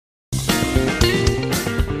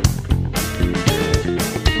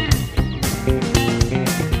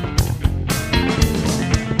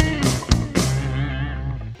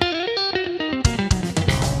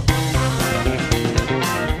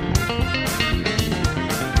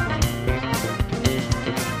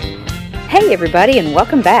Hey everybody, and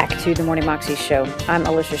welcome back to the Morning Moxie Show. I'm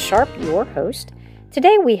Alicia Sharp, your host.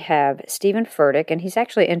 Today we have Steven Furtick, and he's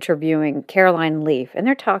actually interviewing Caroline Leaf, and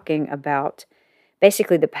they're talking about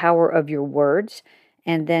basically the power of your words,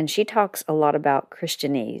 and then she talks a lot about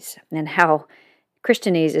Christianese and how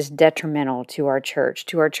Christianese is detrimental to our church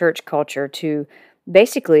culture, to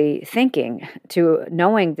basically thinking, to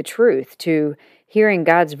knowing the truth, to hearing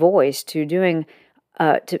God's voice, to doing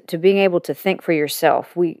to being able to think for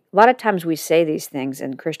yourself. A lot of times we say these things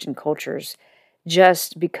in Christian cultures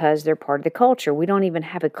just because they're part of the culture. We don't even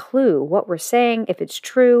have a clue what we're saying, if it's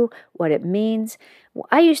true, what it means. Well,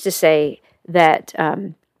 I used to say that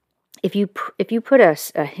if you put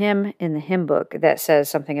a hymn in the hymn book that says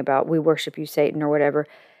something about "We worship you, Satan" or whatever,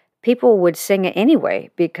 people would sing it anyway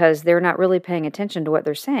because they're not really paying attention to what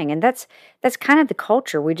they're saying. And that's kind of the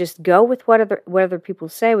culture. We just go with what other people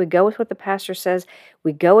say. We go with what the pastor says.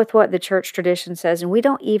 We go with what the church tradition says, and we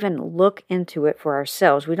don't even look into it for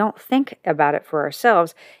ourselves. We don't think about it for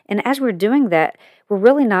ourselves. And as we're doing that, we're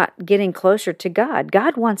really not getting closer to God.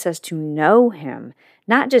 God wants us to know Him,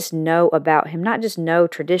 not just know about Him, not just know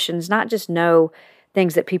traditions, not just know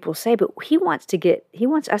things that people say, but he wants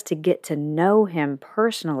us to get to know Him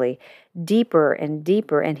personally, deeper and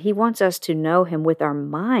deeper, and He wants us to know Him with our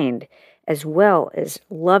mind as well as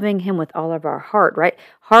loving Him with all of our heart, right?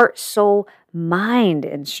 Heart, soul, mind,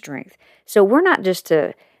 and strength. So we're not just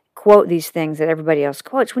to quote these things that everybody else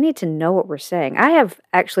quotes. We need to know what we're saying. I have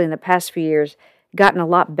actually in the past few years gotten a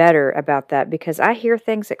lot better about that because I hear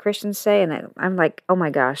things that Christians say and I'm like, oh my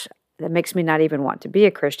gosh, that makes me not even want to be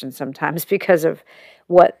a Christian sometimes because of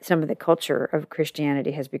what some of the culture of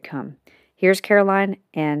Christianity has become. Here's Caroline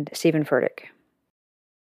and Steven Furtick.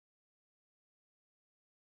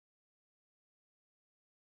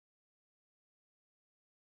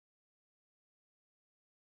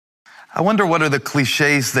 I wonder what are the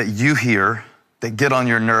cliches that you hear that get on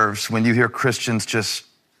your nerves when you hear Christians just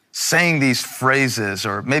saying these phrases,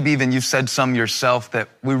 or maybe even you've said some yourself that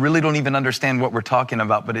we really don't even understand what we're talking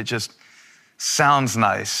about, but it just sounds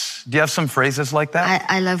nice. Do you have some phrases like that?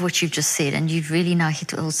 I love what you've just said, and you've really now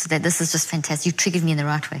hit also that. This is just fantastic. You triggered me in the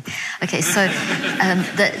right way. Okay, so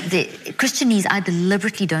the Christianese, I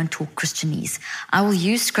deliberately don't talk Christianese. I will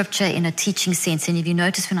use scripture in a teaching sense, and if you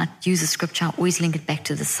notice when I use a scripture, I always link it back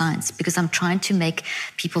to the science because I'm trying to make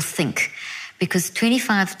people think. Because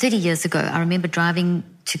 30 years ago, I remember driving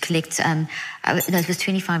to collect, it was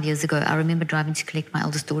 25 years ago, I remember driving to collect my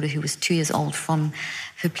eldest daughter who was 2 years old from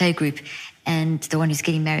her playgroup, and the one who's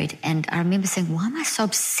getting married. And I remember saying, why am I so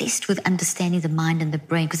obsessed with understanding the mind and the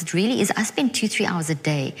brain? Because it really is. I spend 2-3 hours a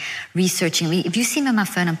day researching. If you see me on my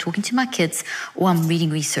phone, I'm talking to my kids or I'm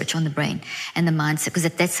reading research on the brain and the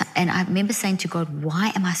mindset. And I remember saying to God,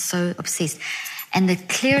 why am I so obsessed? And the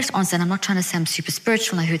clearest answer, and I'm not trying to say I'm super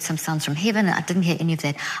spiritual, I heard some sounds from heaven, and I didn't hear any of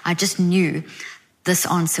that. I just knew this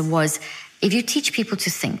answer was, if you teach people to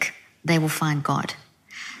think, they will find God.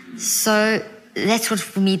 So that's what,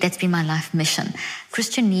 for me, that's been my life mission.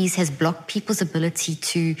 Christianese has blocked people's ability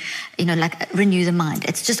to, renew the mind.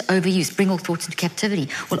 It's just overused. Bring all thoughts into captivity.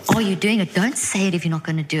 Well, are you doing it? Don't say it if you're not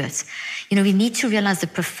going to do it. We need to realize the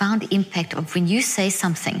profound impact of when you say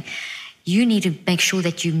something, you need to make sure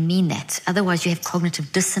that you mean that. Otherwise, you have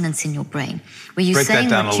cognitive dissonance in your brain. Where you're Break saying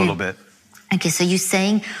that down a little bit. Okay, so you're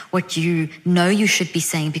saying what you know you should be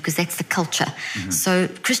saying because that's the culture. Mm-hmm. So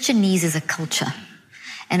Christianese is a culture.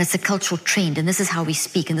 And it's a cultural trend, and this is how we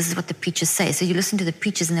speak, and this is what the preachers say. So you listen to the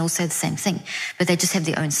preachers, and they all say the same thing, but they just have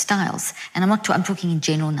their own styles. And I'm talking in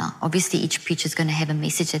general now. Obviously, each preacher is going to have a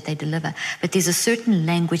message that they deliver, but there's a certain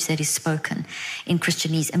language that is spoken in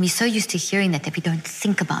Christianese, and we're so used to hearing that we don't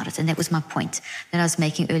think about it, and that was my point that I was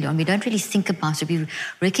making earlier on. We don't really think about it. We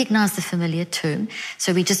recognize the familiar term,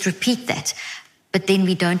 so we just repeat that, but then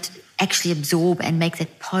we don't actually absorb and make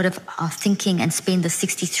that part of our thinking and spend the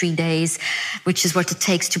 63 days, which is what it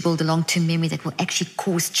takes to build a long-term memory that will actually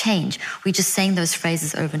cause change. We're just saying those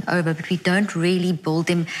phrases over and over, but we don't really build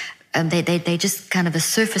them. They just kind of a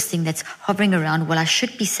surface thing that's hovering around. Well, I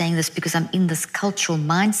should be saying this because I'm in this cultural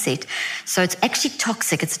mindset. So it's actually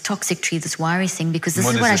toxic. It's a toxic tree, this wiry thing, because this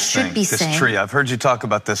is what I should be saying. This tree, I've heard you talk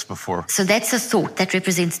about this before. So that's a thought that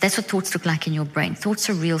represents, that's what thoughts look like in your brain. Thoughts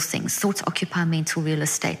are real things. Thoughts occupy mental real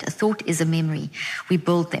estate. A thought is a memory. We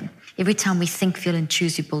build them. Every time we think, feel, and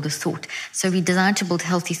choose, we build a thought. So we design to build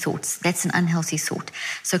healthy thoughts. That's an unhealthy thought.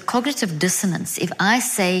 So cognitive dissonance, if I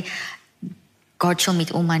say, God shall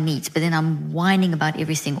meet all my needs, but then I'm whining about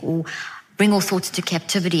everything, or bring all thoughts into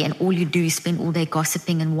captivity, and all you do is spend all day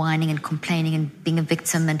gossiping and whining and complaining and being a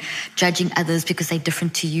victim and judging others because they're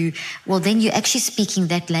different to you, well, then you're actually speaking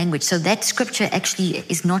that language. So that scripture actually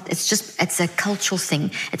is not, it's a cultural thing.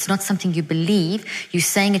 It's not something you believe. You're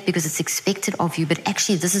saying it because it's expected of you, but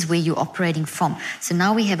actually this is where you're operating from. So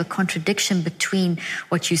now we have a contradiction between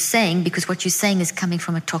what you're saying, because what you're saying is coming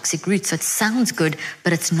from a toxic root. So it sounds good,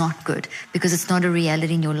 but it's not good because it's not a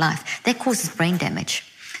reality in your life. That causes brain damage.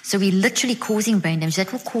 So we're literally causing brain damage.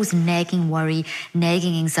 That will cause nagging worry,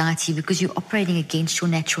 nagging anxiety, because you're operating against your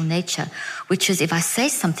natural nature, which is if I say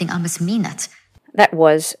something, I must mean it. That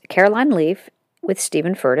was Caroline Leaf with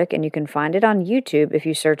Steven Furtick, and you can find it on YouTube if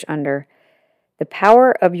you search under The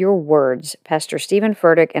Power of Your Words, Pastor Steven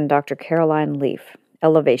Furtick and Dr. Caroline Leaf,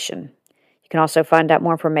 Elevation. You can also find out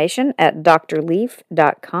more information at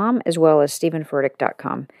drleaf.com as well as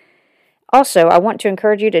stevenfurtick.com. Also, I want to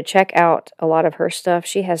encourage you to check out a lot of her stuff.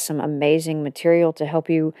 She has some amazing material to help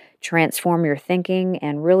you transform your thinking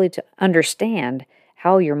and really to understand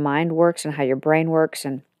how your mind works and how your brain works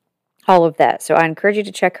and all of that. So I encourage you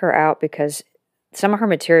to check her out because some of her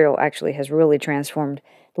material actually has really transformed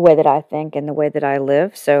the way that I think and the way that I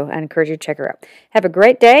live. So I encourage you to check her out. Have a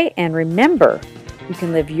great day, and remember, you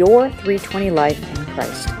can live your 320 life in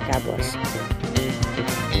Christ. God bless.